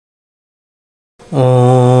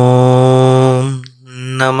Om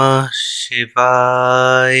Namah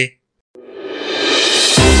Shivaya.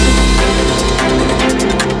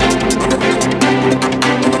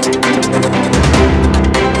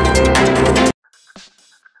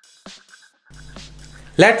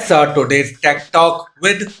 Let's start today's Tech Talk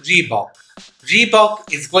with Reebok.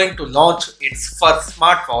 Reebok is going to launch its first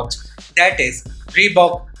smartwatch, that is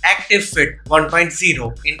Reebok Active Fit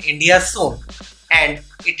 1.0 in India soon, and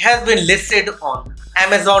it has been listed on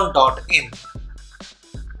Amazon.in.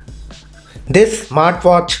 This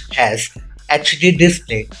smartwatch has HD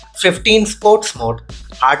display, 15 sports mode,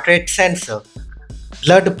 heart rate sensor,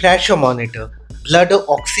 blood pressure monitor, blood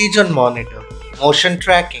oxygen monitor, motion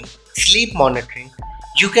tracking, sleep monitoring.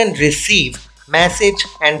 You can receive message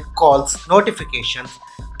and calls notifications.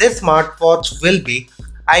 This smartwatch will be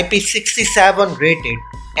IP67 rated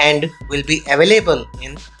and will be available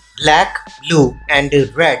in black, blue and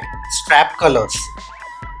red strap colors.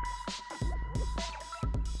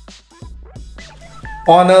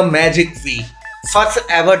 Honor Magic V, first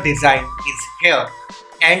ever design is here,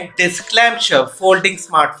 and this clamshell folding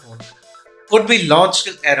smartphone could be launched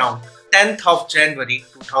around 10th of January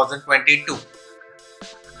 2022.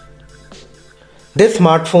 This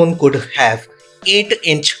smartphone could have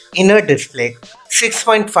 8-inch inner display,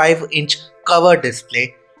 6.5-inch cover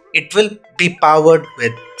display. It will be powered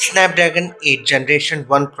with Snapdragon 8 Generation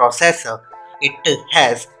 1 processor. It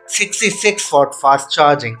has 66-watt fast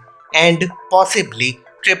charging and possibly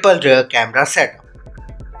triple rear camera setup.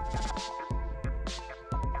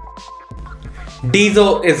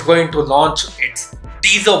 Dizo is going to launch its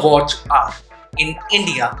Dizo Watch R in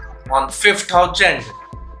India on 5th of January.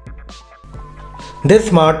 This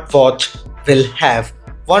smartwatch will have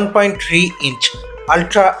 1.3-inch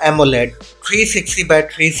Ultra AMOLED 360 by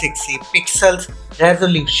 360 pixels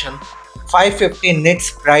resolution, 550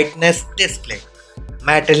 nits brightness display,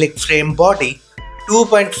 metallic frame body,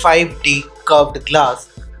 2.5D curved glass,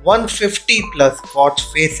 150 plus watch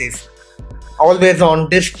faces, always on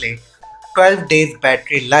display, 12 days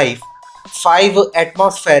battery life, 5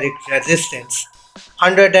 atmospheric resistance,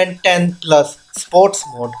 110 plus sports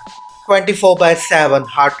mode, 24/7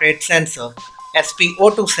 heart rate sensor,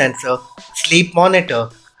 SpO2 sensor, sleep monitor,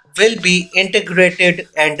 will be integrated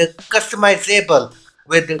and customizable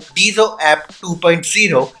with Dizo app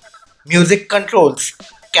 2.0, music controls,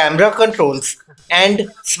 camera controls and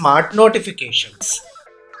smart notifications.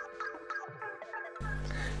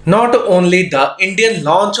 Not only the Indian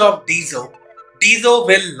launch of Dizo, Dizo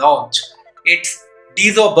will launch its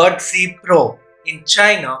Dizo Bud C Pro in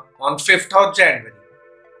China on 5th of January.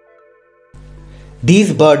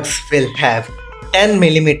 These buds will have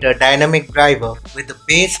 10mm dynamic driver with a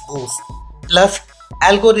bass boost plus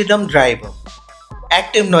algorithm driver,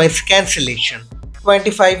 active noise cancellation,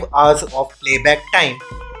 25 hours of playback time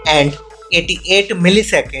and 88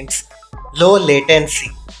 milliseconds low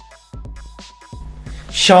latency.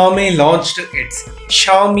 Xiaomi launched its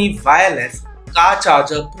Xiaomi Wireless Car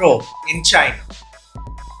Charger Pro in China.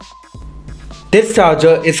 This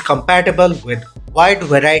charger is compatible with wide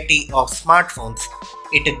variety of smartphones.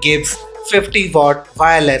 It gives 50-watt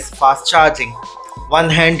wireless fast charging,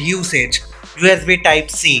 one-hand usage, USB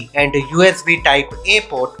Type-C and USB Type-A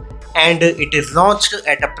port, and it is launched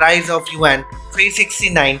at a price of Yuan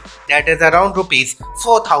 369, that is around Rs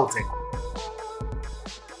 4000.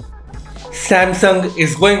 Samsung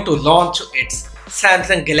is going to launch its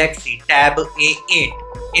Samsung Galaxy Tab A8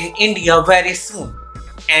 in India very soon,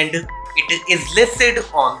 and it is listed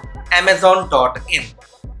on Amazon.in.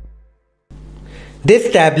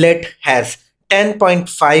 This tablet has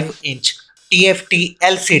 10.5-inch TFT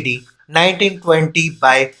LCD 1920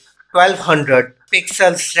 by 1200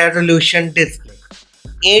 pixels resolution display,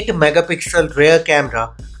 8 megapixel rear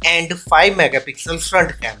camera and 5 megapixel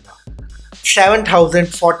front camera,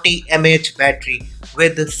 7040 mAh battery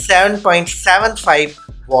with 7.75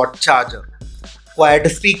 watt charger, quad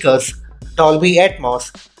speakers, Dolby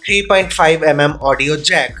Atmos, 3.5mm audio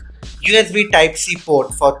jack, USB Type-C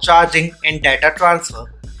port for charging and data transfer.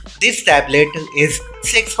 This tablet is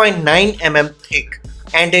 6.9mm thick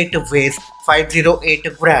and it weighs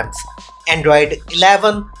 508 grams. Android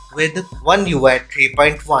 11 with One UI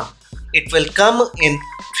 3.1. It will come in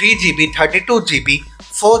 3GB 32GB,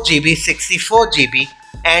 4GB 64GB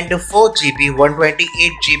and 4GB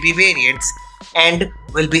 128GB variants and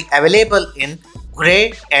will be available in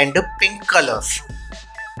grey and pink colors.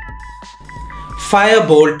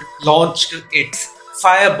 Boltt launched its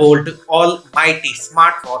Boltt Almighty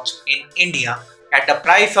smartwatch in India at a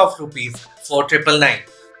price of Rs 4,999.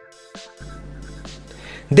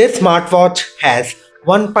 This smartwatch has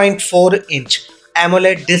 1.4-inch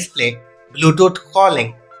AMOLED display, Bluetooth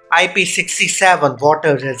calling, IP67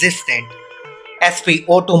 water resistant,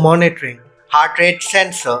 SpO2 monitoring, heart rate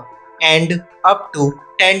sensor, and up to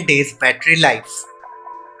 10 days battery life.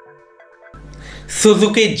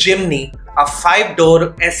 Suzuki Jimny, a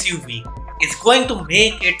 5-door SUV, is going to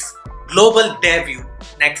make its global debut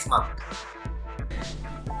next month.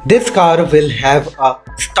 This car will have a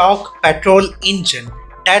stock petrol engine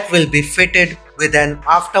that will be fitted with an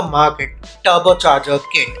aftermarket turbocharger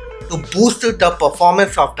kit to boost the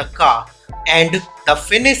performance of the car, and the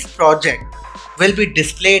finished project will be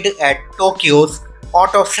displayed at Tokyo's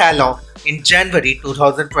Auto Salon in January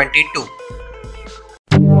 2022.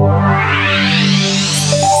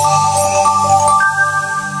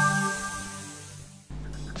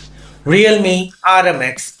 Realme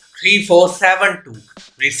RMX 3472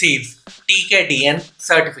 receives TKDN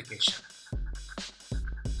certification.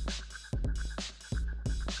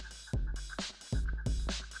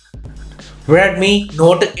 Redmi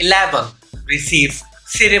Note 11 receives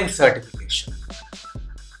SIRIM certification.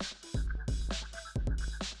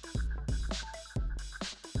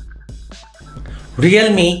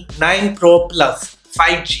 Realme 9 Pro Plus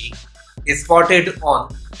 5G is spotted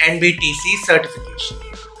on NBTC certification.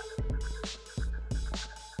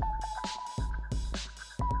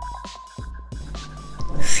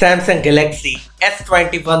 Samsung Galaxy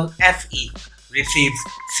S21 FE receives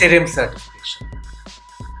SIRIM certification.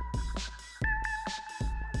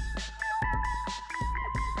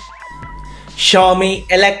 Xiaomi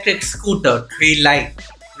Electric Scooter 3 Lite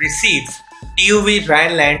receives TÜV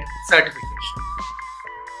Rheinland certification.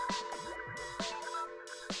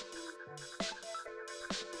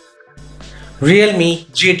 Realme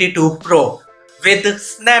GT2 Pro with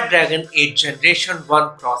Snapdragon 8 Generation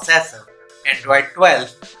 1 processor, Android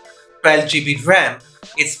 12, 12GB RAM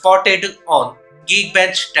is spotted on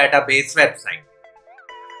Geekbench database website.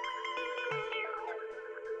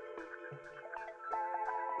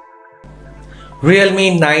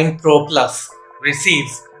 Realme 9 Pro Plus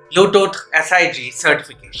receives Bluetooth SIG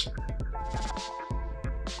certification.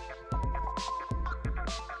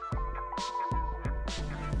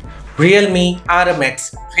 Realme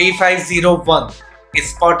RMX 3501 is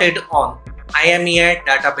spotted on IMEI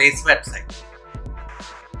database website.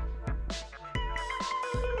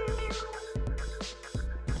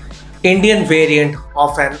 Indian variant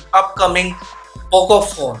of an upcoming Poco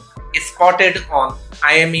phone is spotted on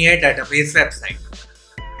IMEI database website.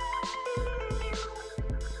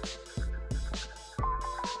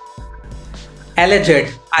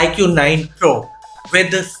 Alleged iQ9 Pro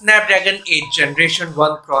with Snapdragon 8 Generation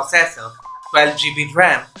 1 processor, 12GB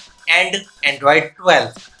RAM and Android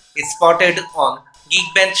 12 is spotted on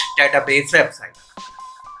Geekbench database website.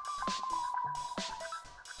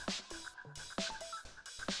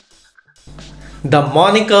 The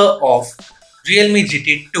moniker of Realme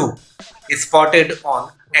GT2 is spotted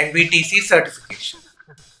on NBTC certification.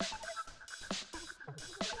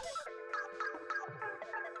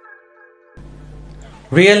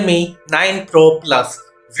 Realme 9 Pro Plus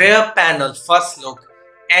rear panel first look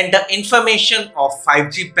and the information of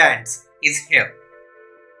 5G bands is here.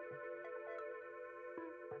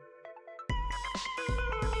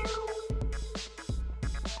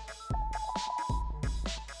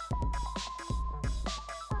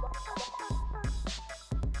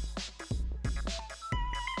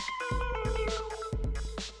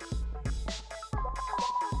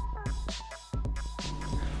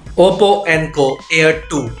 Oppo Enco Air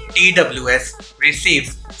 2 TWS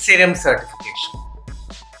receives SIRIM certification.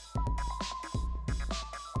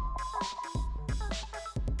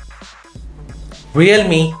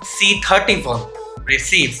 Realme C31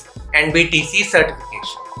 receives NBTC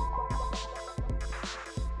certification.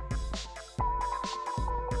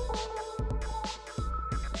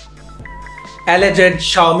 Alleged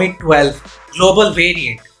Xiaomi 12 global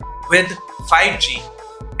variant with 5G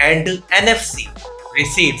and NFC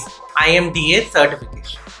receives IMDA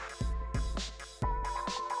certification.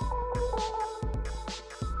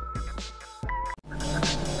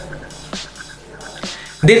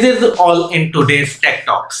 This is all in today's Tech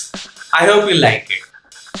Talks. I hope you like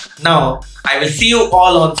it. Now, I will see you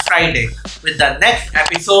all on Friday with the next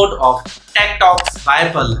episode of Tech Talks by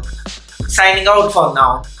Boltt. Signing out for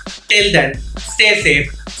now. Till then, stay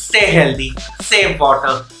safe, stay healthy, save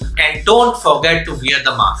water, and don't forget to wear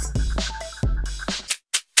the mask.